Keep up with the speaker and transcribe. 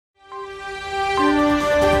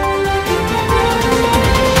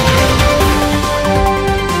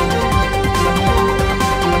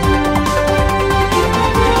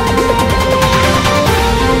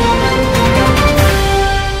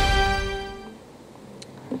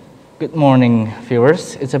Good morning,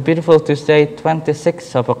 viewers. It's a beautiful Tuesday,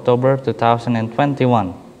 26th of October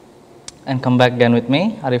 2021. And come back again with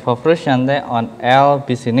me, Arrivo Fruciante on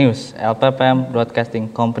LBC News, LPPM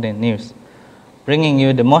Broadcasting Company News, bringing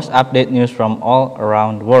you the most updated news from all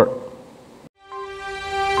around the world.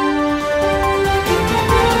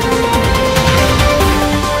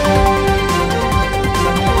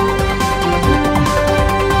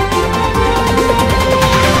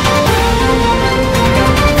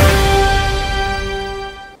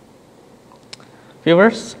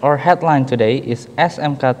 Viewers, our headline today is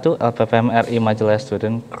SMK 2 LPPM RI Majalaya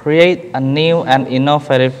student create a new and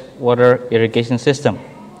innovative water irrigation system.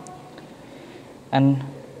 And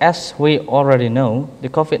as we already know, the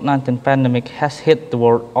COVID-19 pandemic has hit the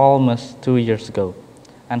world almost 2 years ago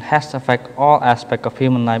and has affected all aspects of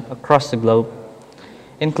human life across the globe,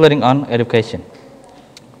 including on education.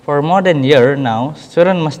 For more than a year now,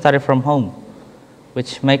 students must study from home,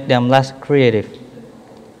 which makes them less creative.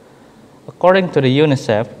 According to the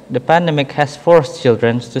UNICEF, the pandemic has forced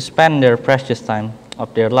children to spend their precious time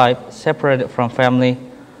of their life separated from family,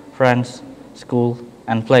 friends, school,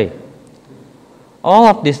 and play. All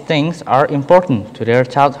of these things are important to their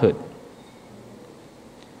childhood.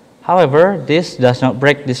 However, this does not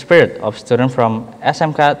break the spirit of students from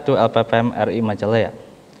SMK to LPPM RI Majalaya.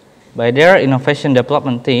 By their innovation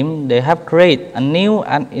development team, they have created a new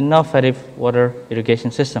and innovative water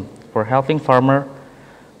irrigation system for helping farmers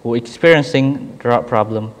who are experiencing drought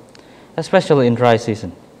problem, especially in dry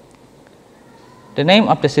season. The name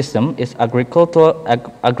of the system is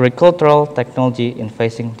Agricultural Technology in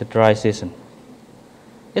Facing the Dry Season.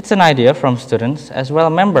 It's an idea from students as well a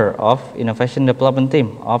member of Innovation Development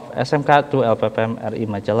Team of SMK to LPPM RI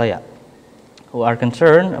Majalaya, who are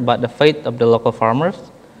concerned about the fate of the local farmers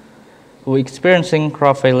who are experiencing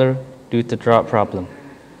crop failure due to drought problem.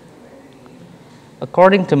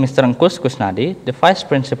 According to Mr. Angkus Kusnadi, the Vice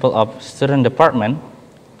Principal of Student Department,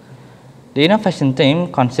 the innovation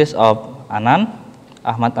team consists of Anan,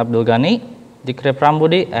 Ahmad Abdul Ghani, Dikre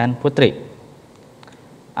Prambudi, and Putri.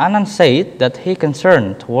 Anan said that he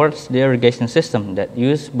concerned towards the irrigation system that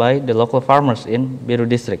used by the local farmers in Biru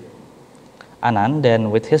district. Anan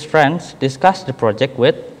then with his friends discussed the project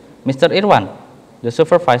with Mr. Irwan, the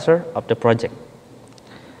supervisor of the project.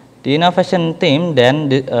 The innovation team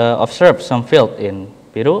then observed some fields in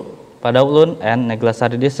Biru, Padaulun, and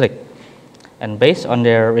Neglasari district, and based on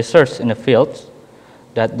their research in the fields,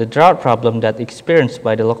 that the drought problem that experienced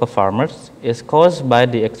by the local farmers is caused by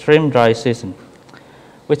the extreme dry season,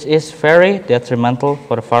 which is very detrimental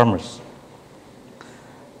for the farmers.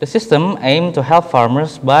 The system aimed to help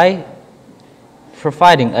farmers by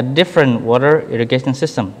providing a different water irrigation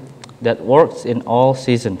system that works in all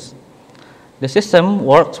seasons. The system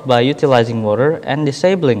works by utilizing water and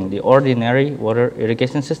disabling the ordinary water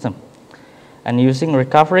irrigation system and using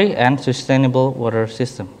recovery and sustainable water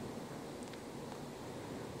system.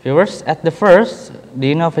 Viewers, at the first,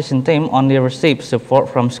 the innovation team only received support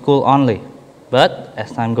from school only, but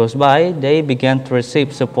as time goes by, they began to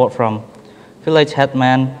receive support from village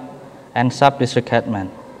headman and sub-district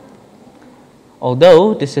headman.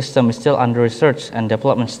 Although the system is still under research and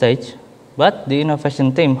development stage, but the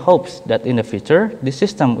innovation team hopes that in the future, the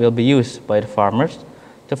system will be used by the farmers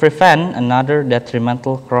to prevent another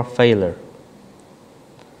detrimental crop failure.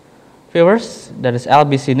 Viewers, that is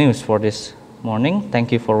LBC News for this morning.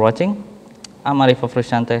 Thank you for watching. I'm Arrivo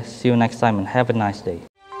Fruciante. See you next time and have a nice day.